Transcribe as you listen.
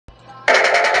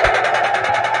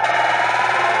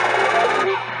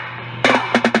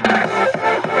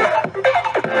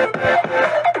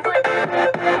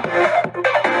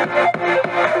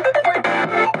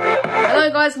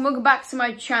back to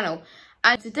my channel.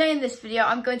 And today in this video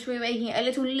I'm going to be making a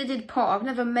little lidded pot. I've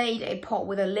never made a pot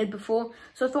with a lid before,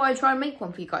 so I thought I'd try and make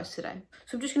one for you guys today.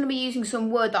 So I'm just going to be using some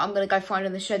wood that I'm going to go find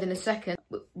in the shed in a second,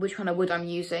 which kind of wood I'm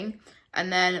using.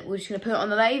 And then we're just going to put it on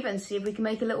the lathe and see if we can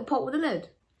make a little pot with a lid.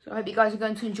 So I hope you guys are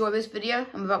going to enjoy this video,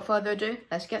 and without further ado,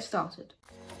 let's get started.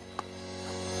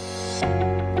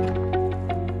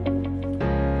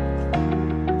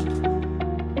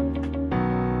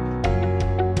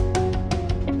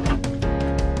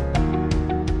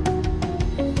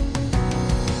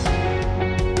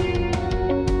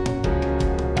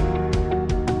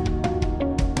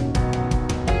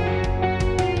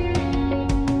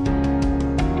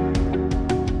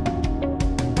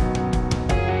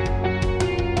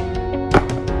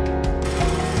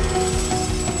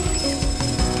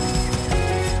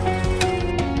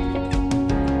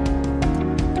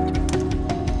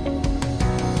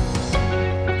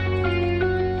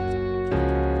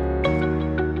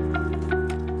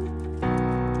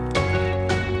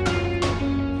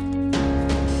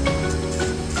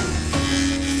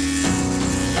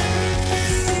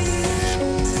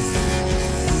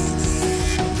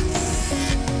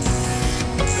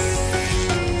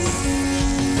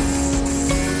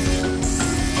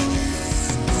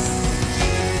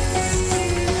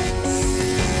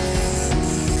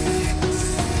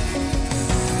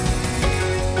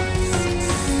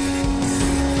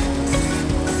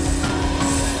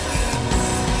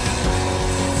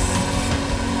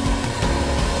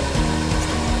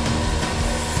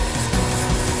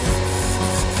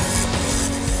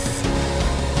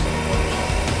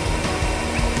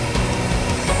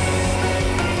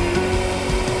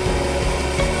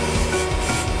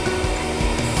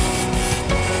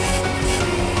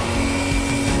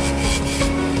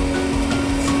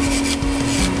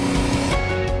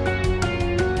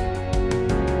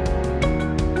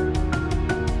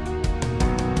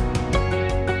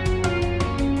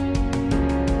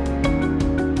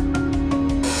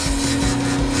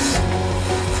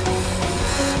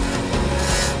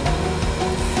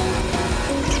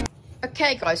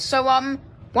 Okay guys, so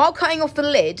while cutting off the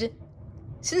lid,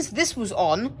 since this was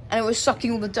on and it was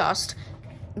sucking all the dust,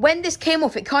 when this came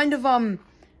off, it kind of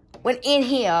went in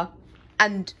here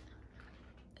and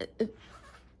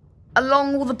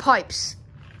along all the pipes,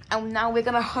 and now we're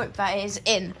gonna hope that it is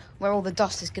in where all the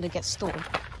dust is gonna get stored.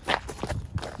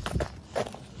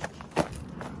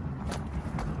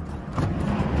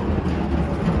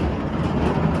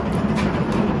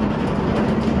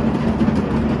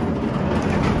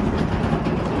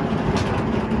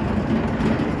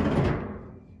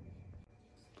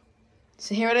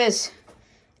 So here it is.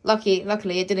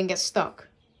 Luckily it didn't get stuck.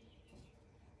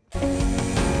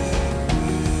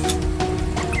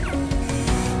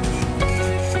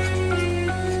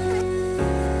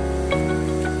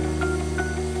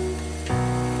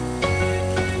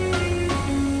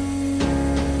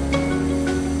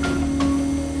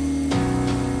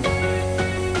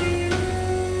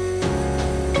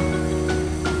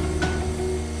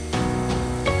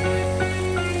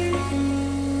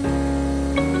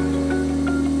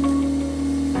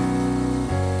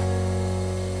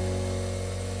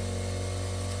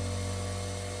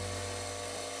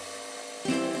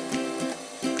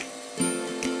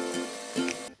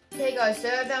 Okay guys, so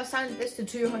I've now sanded this to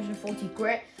 240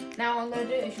 grit. Now what I'm going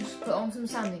to do is just put on some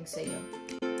sanding sealer.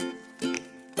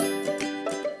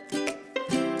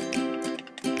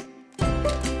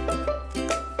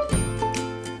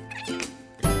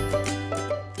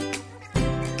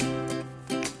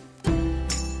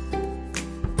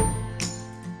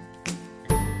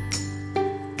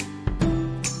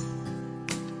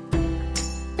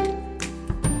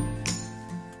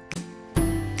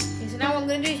 Okay, so now what I'm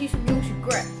going to do is use some Yorkshire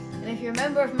grit. And if you're a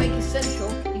member of Make Essential,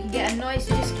 you can get a nice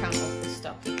discount off this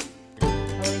stuff.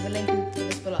 I'll leave a link to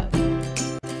this below.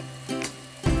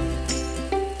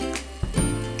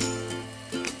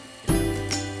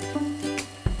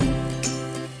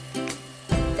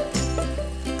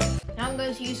 Now I'm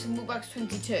going to use some Woodbox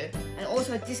 22, and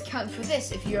also a discount for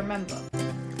this if you're a member.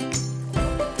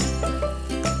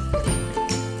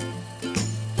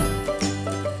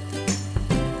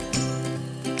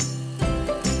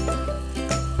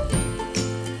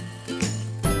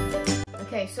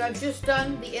 Okay, so I've just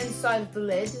done the inside of the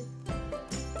lid,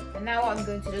 and now what I'm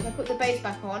going to do is I put the base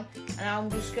back on, and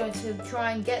I'm just going to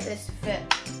try and get this to fit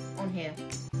on here.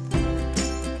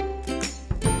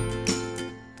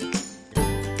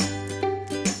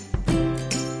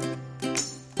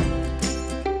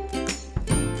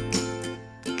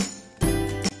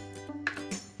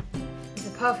 It's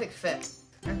a perfect fit.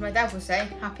 As my dad would say,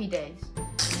 happy days.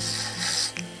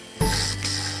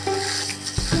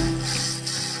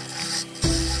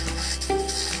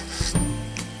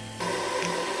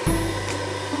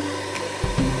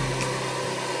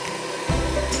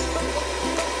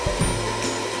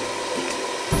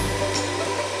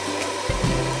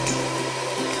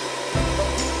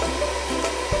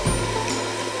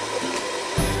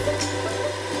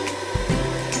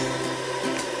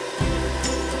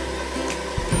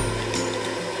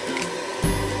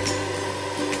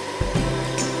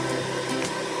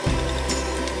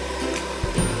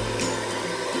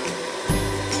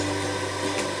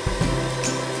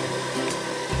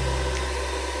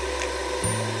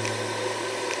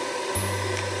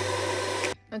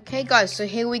 Okay guys, so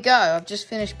here we go. I've just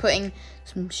finished putting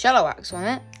some shallow wax on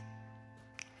it.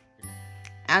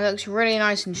 And it looks really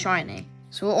nice and shiny.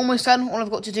 So we're almost done. All I've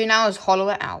got to do now is hollow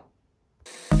it out.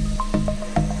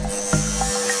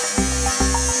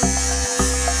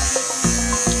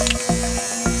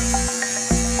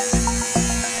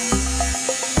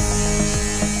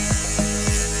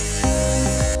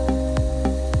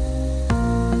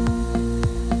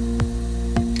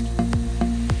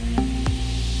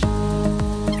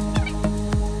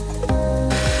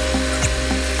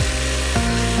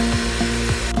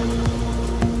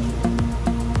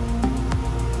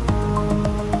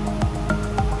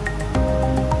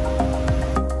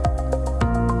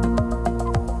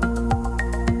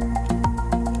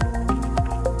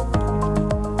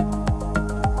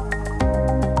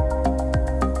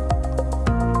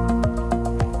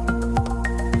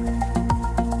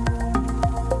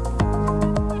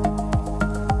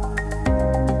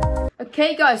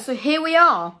 Okay guys, so here we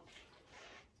are.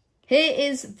 Here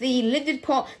is the lidded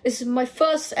pot. This is my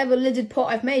first ever lidded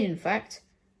pot I've made, in fact.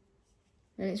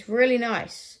 And it's really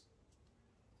nice.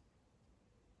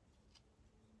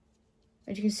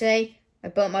 As you can see, I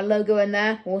burnt my logo in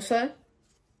there also.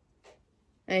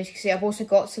 And as you can see, I've also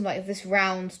got some like this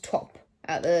round top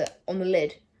on the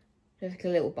lid. Just like a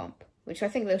little bump, which I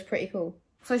think looks pretty cool.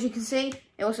 So as you can see,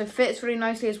 it also fits really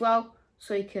nicely as well.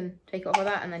 So you can take it off like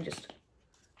that and then just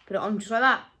put it on just like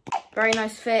that. Very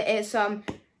nice fit. It's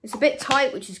a bit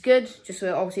tight, which is good, just so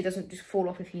it obviously doesn't just fall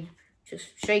off if you just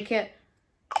shake it.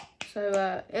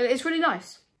 So it's really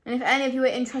nice. And if any of you are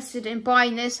interested in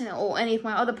buying this or any of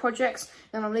my other projects,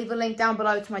 then I'll leave a link down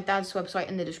below to my dad's website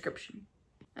in the description.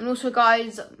 And also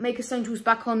guys, Make Essentials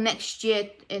back on next year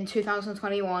in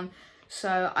 2021.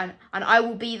 So and I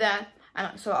will be there,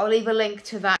 and so I'll leave a link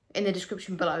to that in the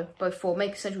description below, both for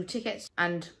Make Essential tickets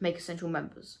and Make Essential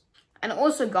members. And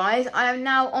also guys, I am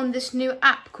now on this new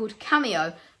app called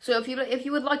Cameo. So if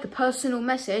you would like a personal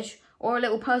message or a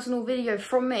little personal video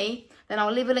from me, then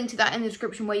I'll leave a link to that in the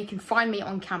description where you can find me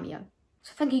on Cameo.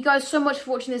 So thank you guys so much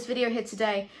for watching this video here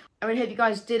today. I really hope you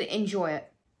guys did enjoy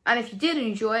it. And if you did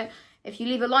enjoy it, if you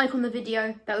leave a like on the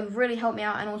video, that would really help me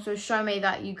out and also show me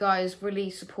that you guys really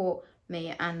support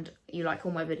me and you like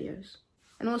all my videos.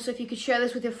 And also if you could share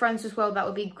this with your friends as well, that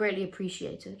would be greatly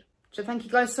appreciated. So thank you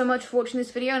guys so much for watching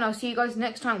this video, and I'll see you guys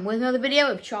next time with another video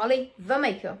of Charlie the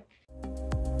Maker.